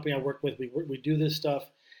the company I work with, we do this stuff,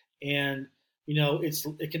 and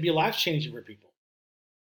it can be life changing for people.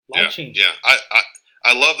 Life changing. Yeah,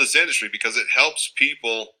 I love this industry because it helps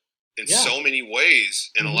people in so many ways,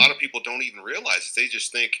 and a lot of people don't even realize it. They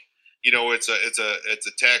just think it's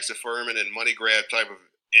a tax deferment and money grab type of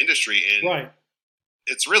industry, and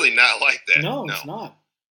it's really not like that. No, it's not.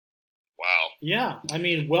 Wow. Yeah, I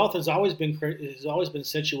mean, wealth has always been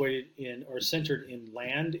situated in or centered in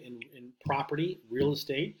land, in property, real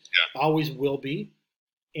estate. Yeah. Always will be,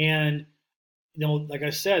 and like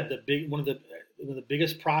I said, one of the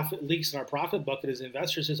biggest profit leaks in our profit bucket as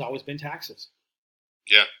investors has always been taxes.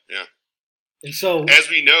 Yeah. And so, as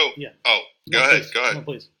we know, go ahead. No,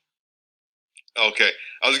 please. Okay,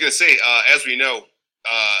 I was going to say, as we know,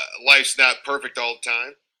 life's not perfect all the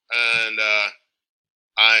time, and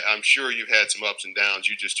I'm sure you've had some ups and downs.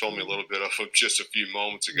 You just told me a little bit of them just a few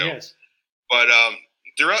moments ago. Yes. But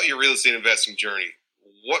throughout your real estate investing journey,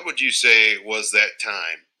 what would you say was that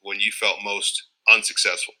time when you felt most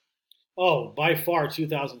unsuccessful? Oh, by far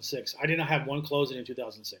 2006. I did not have one closing in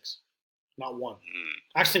 2006. Not one. Mm,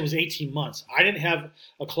 Actually, it was 18 months. I didn't have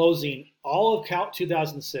a closing all of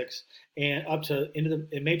 2006 and up to into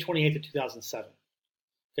in May 28th of 2007.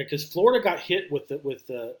 Okay, because Florida got hit with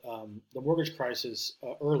the mortgage crisis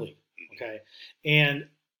early. Okay, and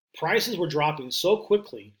prices were dropping so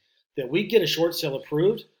quickly that we get a short sale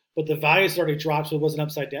approved, but the values already dropped, so it wasn't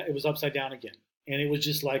upside down. It was upside down again, and it was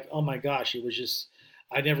just like, oh my gosh, it was just.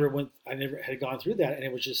 I never had gone through that, and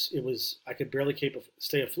it was. I could barely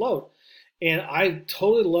stay afloat, and I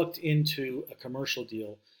totally looked into a commercial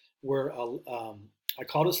deal where I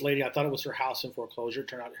called this lady. I thought it was her house in foreclosure. It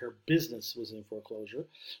turned out her business was in foreclosure.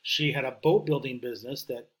 She had a boat building business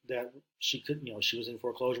that she could, she was in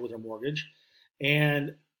foreclosure with her mortgage,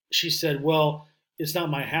 and she said, "Well, it's not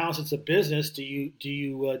my house; it's a business. Do you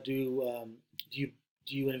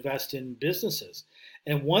invest in businesses?"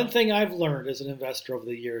 And one thing I've learned as an investor over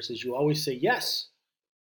the years is you always say yes.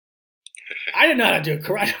 I did not do a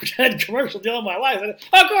commercial deal in my life.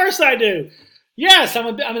 Of course I do. Yes, I'm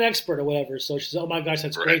an expert or whatever. So she said, "Oh my gosh,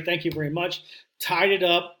 that's right. great. Thank you very much." Tied it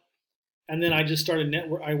up, and then I just started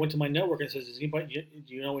network. I went to my network and says, Do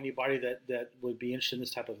you know anybody that would be interested in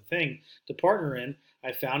this type of a thing to partner in?"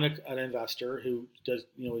 I found an investor who does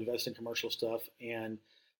invest in commercial stuff. And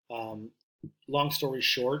um, long story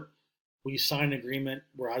short, we signed an agreement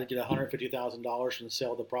where I would get $150,000 from the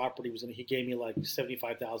sale of the property. He gave me like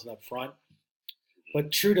 75,000 up front.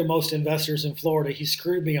 But true to most investors in Florida, he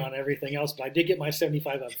screwed me on everything else. But I did get my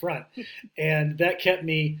 75 up front, and that kept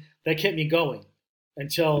me going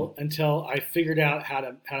until I figured out how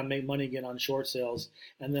to make money again on short sales.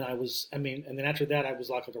 And then and then after that I was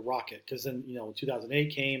like a rocket, because then 2008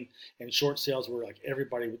 came, and short sales were like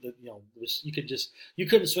everybody. Was you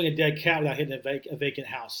couldn't swing a dead cat without hitting a vacant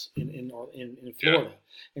house in Yeah. Florida.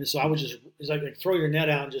 And so I was just it's like throw your net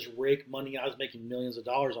out and just rake money. I was making millions of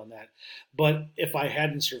dollars on that. But if I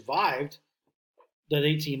hadn't survived that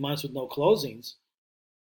 18 months with no closings,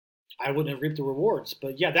 I wouldn't have reaped the rewards.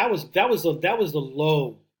 But yeah, that was the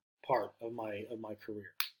low part of my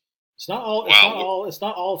career. Wow. It's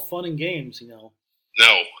not all fun and games. No,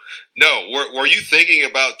 no. Were you thinking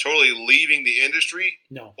about totally leaving the industry,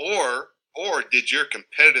 No, or did your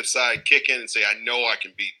competitive side kick in and say, "I know I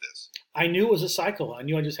can beat this"? I knew it was a cycle. I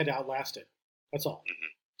knew I just had to outlast it. That's all. Hmm.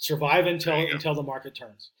 Survive There you go. until the market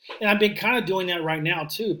turns. And I've been kind of doing that right now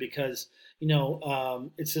too, because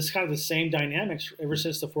it's just kind of the same dynamics ever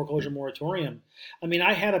since the foreclosure moratorium. I mean,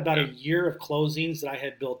 I had about a Yeah. year of closings that I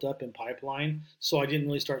had built up in pipeline, so I didn't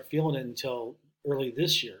really start feeling it until early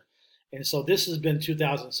this year. And so this has been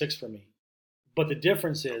 2006 for me. But the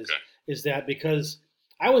difference Okay. is that because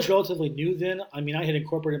I was relatively new then. I mean, I had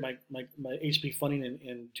incorporated my HB funding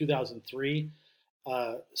in 2003.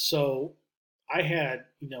 So I had,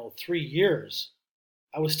 3 years.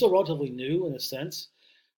 I was still relatively new in a sense.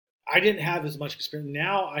 I didn't have as much experience.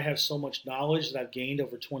 Now I have so much knowledge that I've gained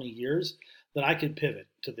over 20 years that I could pivot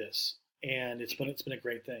to this. And it's been a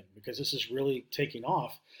great thing because this is really taking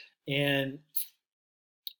off. And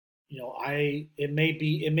I it may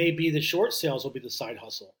be the short sales will be the side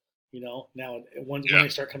hustle. Now when Yeah. they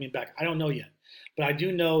start coming back, I don't know yet, but I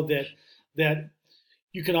do know that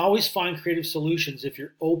you can always find creative solutions if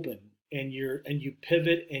you're open and you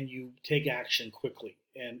pivot and you take action quickly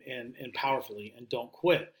and powerfully and don't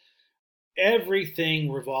quit.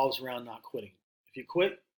 Everything revolves around not quitting. If you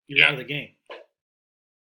quit, you're Yeah. out of the game.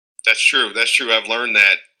 That's true. That's true. I've learned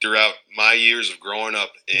that throughout my years of growing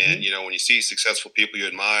up. And, Hmm. when you see successful people you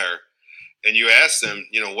admire and you ask them,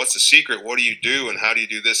 what's the secret? What do you do? And how do you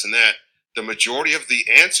do this and that? The majority of the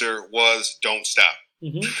answer was don't stop.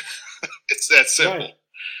 Hmm. It's that simple. Right.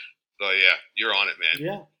 So, yeah, you're on it, man.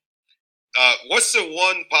 Yeah. What's the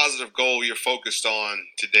one positive goal you're focused on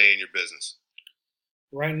today in your business?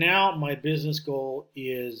 Right now, my business goal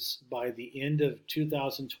is by the end of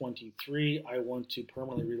 2023, I want to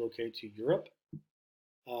permanently relocate to Europe.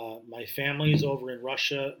 My family is over in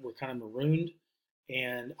Russia. We're kind of marooned,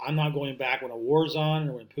 and I'm not going back when a war's on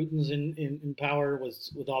or when Putin's in power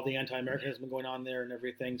with all the anti-Americanism going on there and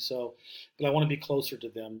everything. So, but I want to be closer to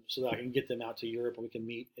them so that I can get them out to Europe and we can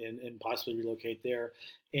meet and possibly relocate there.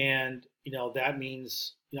 And that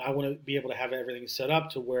means I want to be able to have everything set up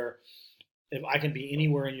to where if I can be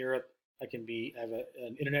anywhere in Europe, I can have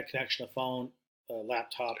an internet connection, a phone, a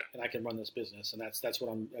laptop, and I can run this business. And that's what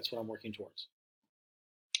I'm working towards.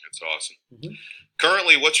 That's awesome. Mm-hmm.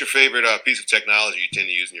 Currently, what's your favorite piece of technology you tend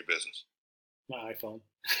to use in your business? My iPhone.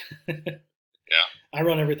 Yeah. I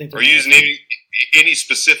run everything through Are my you using iPhone. any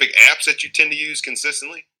specific apps that you tend to use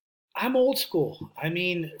consistently? I'm old school. I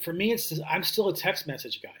mean, for me, I'm still a text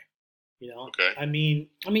message guy. Okay.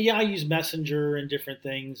 Yeah, I use Messenger and different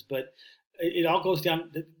things, but it all goes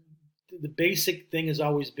down. The basic thing has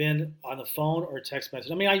always been on the phone or text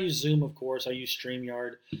message. I mean, I use Zoom, of course. I use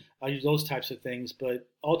StreamYard. I use those types of things, but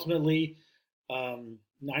ultimately,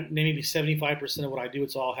 maybe 75% of what I do,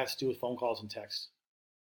 it's all has to do with phone calls and text.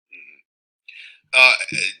 Uh,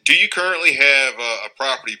 do you currently have a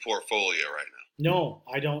property portfolio right No,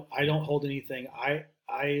 I don't. I don't hold anything.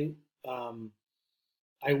 Um,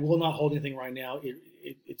 I will not hold anything right now. It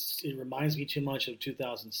reminds me too much of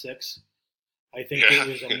 2006. I think now?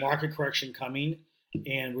 there's a Yeah. market correction coming,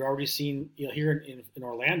 and we're already seeing, here in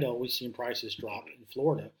Orlando, we've seen prices drop. In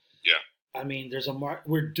Florida, Yeah. I mean,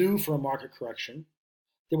 we're due for a market correction.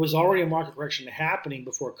 There was already a market correction happening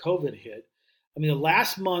before COVID hit. I mean, the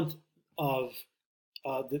last month of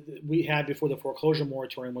we had before the foreclosure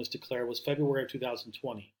moratorium was declared was February of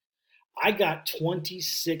 2020. I got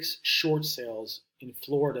 26 short sales in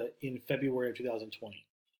Florida in February of 2020.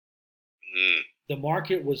 Mm, The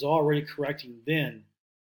market was already correcting then,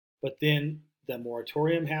 but then the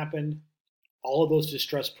moratorium happened. All of those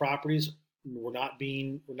distressed properties were not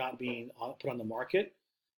being put on the market.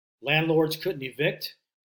 Landlords couldn't evict.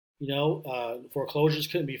 Foreclosures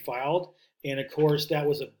couldn't be filed, and of course that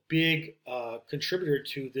was a big contributor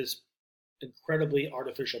to this incredibly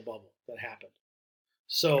artificial bubble that happened. okay.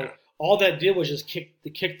 So all that did was just kick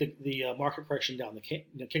the market correction down kick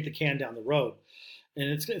the can down the road, and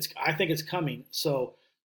it's I think it's coming. So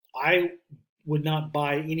I would not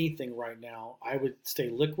buy anything right now. I would stay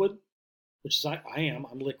liquid, which is I am.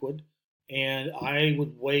 I'm liquid, and I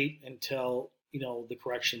would wait until the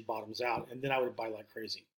correction bottoms out, and then I would buy like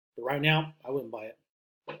crazy. But right now, I wouldn't buy it.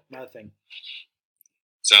 Not a thing.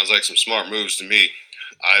 Sounds like some smart moves to me.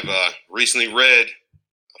 I've recently read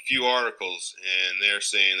a few articles, and they're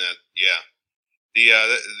saying that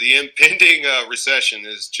the impending recession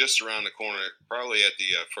is just around the corner, probably at the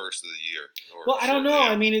first of the year or Well, I don't shortly know. I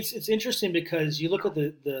after. mean, it's interesting because you look at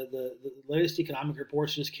the latest economic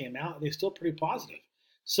reports just came out, and they're still pretty positive.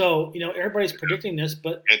 So everybody's predicting this,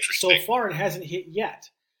 but so Interesting. far it hasn't hit yet.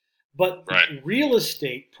 But Right. real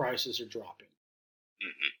estate prices are dropping.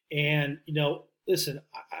 Hmm. And listen,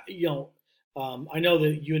 I know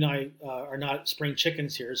that you and I are not spring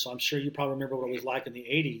chickens here, so I'm sure you probably remember what it was like in the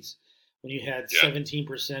 '80s when you had Yeah.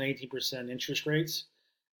 17%, 18% interest rates,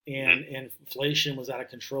 Hmm. and inflation was out of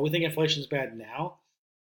control. We think inflation is bad now.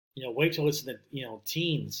 Wait till it's in the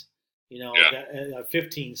teens. Yeah. That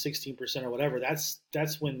 15, 16% or whatever. That's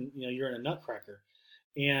when you're in a nutcracker.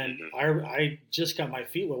 And Hmm. I just got my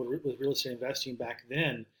feet wet with real estate investing back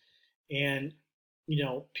then, and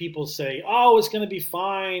people say, "Oh, it's going to be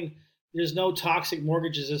fine. There's no toxic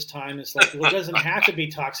mortgages this time." It's like, well, it doesn't have to be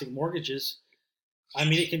toxic mortgages. I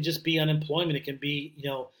mean, it can just be unemployment. It can be,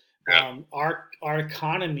 Yeah. our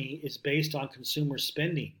economy is based on consumer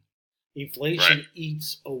spending. Right. Inflation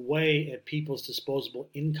eats away at people's disposable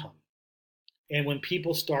income, and when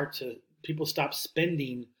people stop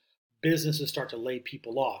spending, businesses start to lay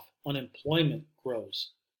people off. Unemployment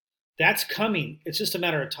grows. That's coming. It's just a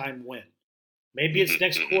matter of time when. Maybe Hmm. it's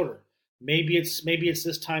next Hmm. quarter. Maybe it's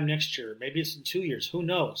this time next year. Maybe it's in 2 years. Who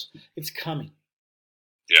knows? It's coming.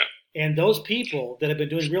 Yeah. And those people that have been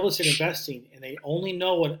doing real estate investing and they only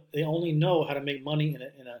know how to make money in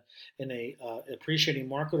a appreciating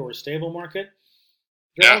market or a stable market,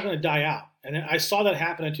 they're Yeah. all going to die out. And I saw that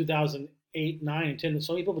happen in 2008, 9, and 10.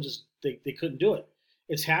 So many people just they couldn't do it.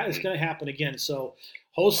 It's Hmm. going to happen again. So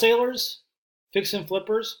wholesalers, fix and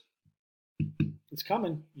flippers, it's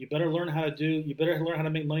coming. You better learn how to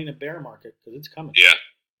make money in a bear market because it's coming. Yeah.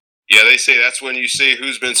 Yeah. They say that's when you see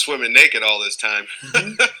who's been swimming naked all this time.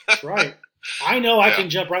 That's right. I know I Yeah. can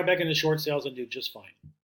jump right back into short sales and do just fine.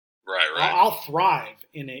 Right. Right. I'll thrive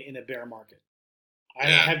in a bear market. I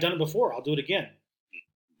Yeah. have done it before. I'll do it again.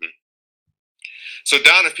 Mhm. So,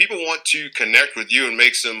 Don, if people want to connect with you and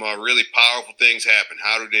make some really powerful things happen,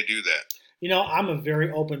 how do they do that? I'm a very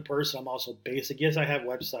open person. I'm also basic. Yes, I have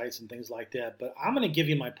websites and things like that, but I'm going to give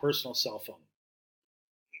you my personal cell phone.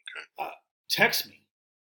 Uh, Text me,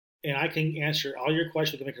 and I can answer all your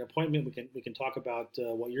questions. We can make an appointment. We can talk about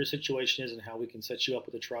what your situation is and how we can set you up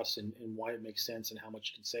with a trust and why it makes sense and how much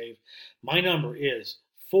you can save. My number is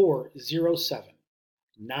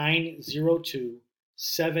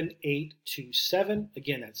 407-902-7827.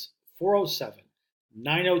 Again, that's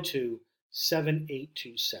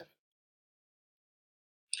 407-902-7827.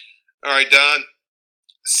 All right, Don.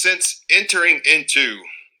 Since entering into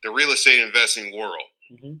the real estate investing world,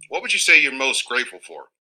 what would you say you're most grateful for?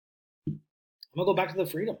 I'm gonna go back to the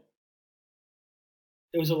freedom.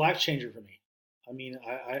 It was a life changer for me. I mean,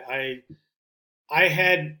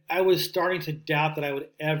 I was starting to doubt that I would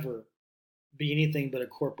ever be anything but a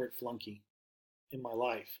corporate flunky in my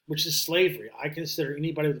life, which is slavery. I consider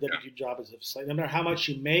anybody with a W-2 job as a slave. No matter how much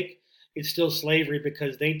you make, it's still slavery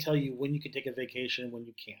because they tell you when you can take a vacation and when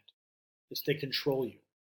you can't. They control you,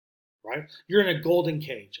 right? You're in a golden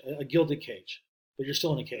cage, a gilded cage, but you're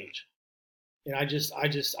still in a cage. And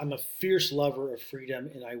I'm a fierce lover of freedom,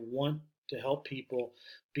 and I want to help people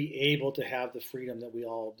be able to have the freedom that we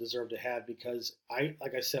all deserve to have because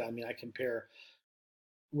like I said, I mean, I compare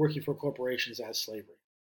working for corporations as slavery.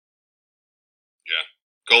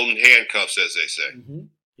 Yeah. Golden handcuffs, as they say.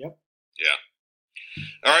 Yep. Yeah.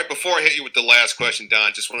 All right. Before I hit you with the last question,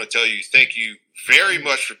 Don, just want to tell you thank you very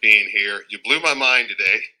much for being here. You blew my mind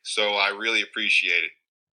today, so I really appreciate it.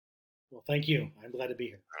 Well, thank you. I'm glad to be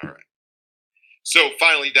here. All right. So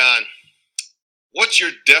finally, Don, what's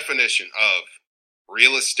your definition of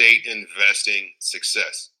real estate investing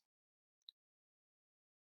success?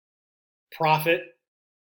 Profit.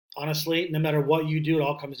 Honestly, no matter what you do, it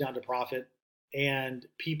all comes down to profit. And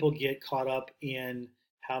people get caught up in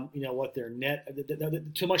how, what their net,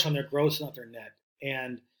 too much on their gross, not their net.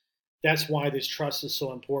 And that's why this trust is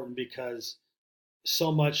so important because so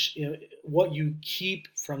much, what you keep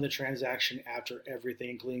from the transaction after everything,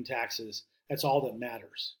 including taxes, that's all that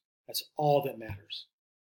matters. That's all that matters.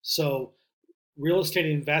 So real estate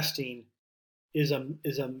investing is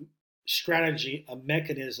a strategy, a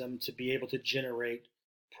mechanism to be able to generate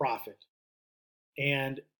profit.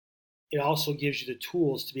 And it also gives you the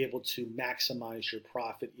tools to be able to maximize your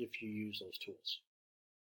profit if you use those tools.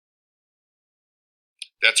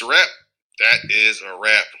 That's a wrap. That is a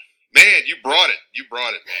wrap. Man, you brought it. You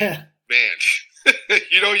brought it, man.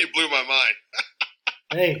 Man, you blew my mind.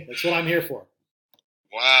 Hey, that's what I'm here for.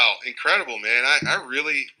 Wow, incredible, man. I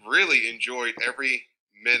really, really enjoyed every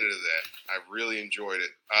minute of that. I really enjoyed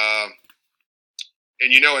it.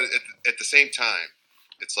 And at the same time,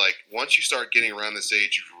 it's like once you start getting around this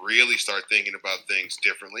age, you really start thinking about things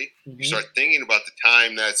differently. You start thinking about the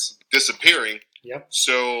time that's disappearing. Yep.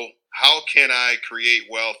 So how can I create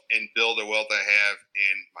wealth and build the wealth I have?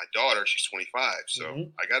 And my daughter, she's 25,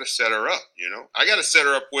 so I got to set her up. I got to set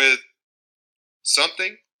her up with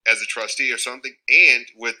something as a trustee or something, and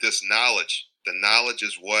with this knowledge. The knowledge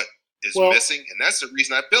is what is missing, and that's the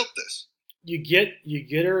reason I built this. You get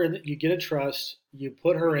her, you get a trust. You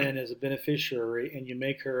put her in as a beneficiary, and you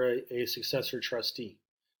make her a successor trustee.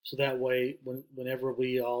 So that way, whenever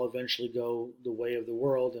we all eventually go the way of the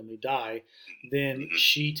world and we die, then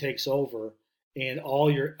she takes over, and all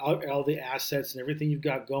the assets and everything you've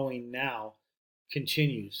got going now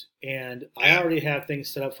continues. And I already have things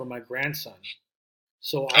set up for my grandson.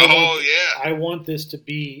 So I want this to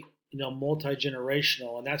be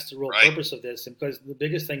multi-generational, and that's the real purpose of this. And because the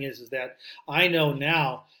biggest thing is that I know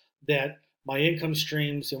now that my income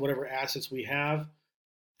streams and whatever assets we have,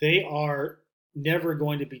 they are never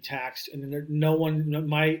going to be taxed, and no one,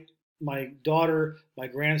 my daughter, my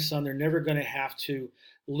grandson, they're never going to have to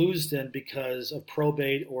lose them because of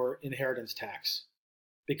probate or inheritance tax,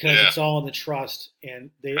 because it's all in the trust, and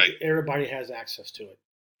everybody has access to it.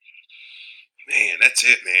 Man, that's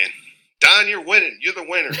it, man. Don, you're winning. You're the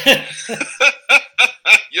winner.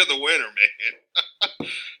 You're the winner, man.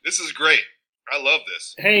 This is great. I love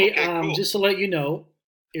this. Hey, cool. Just to let you know,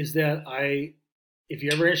 is that if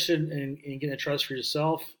you're ever interested in getting a trust for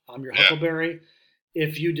yourself, I'm your Huckleberry.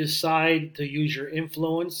 If you decide to use your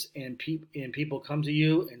influence and people come to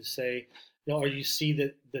you and say, or you see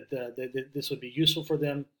that this would be useful for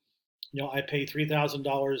them, I pay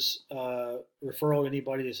 $3,000 referral to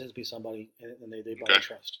anybody that sends me somebody, and they buy a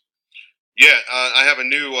trust. Yeah, I have a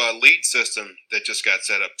new lead system that just got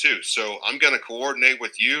set up too. So I'm going to coordinate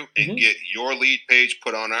with you and get your lead page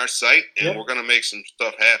put on our site, and we're going to make some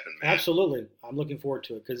stuff happen, man. Absolutely. I'm looking forward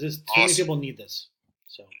to it because too many people need this.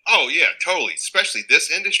 So. Oh, yeah, totally. Especially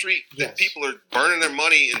this industry that people are burning their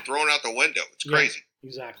money and throwing out the window. It's crazy.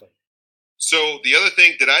 Exactly. So the other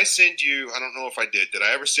thing, did I send you, I don't know if I did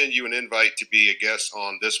I ever send you an invite to be a guest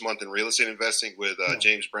on This Month in Real Estate Investing with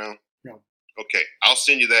James Brown? No. Okay, I'll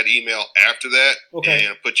send you that email after that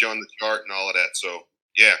and put you on the chart and all of that. So,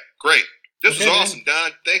 yeah, great. This was awesome,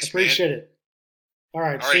 Don. Thanks, Appreciate it. All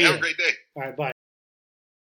right, have a great day. All right, bye.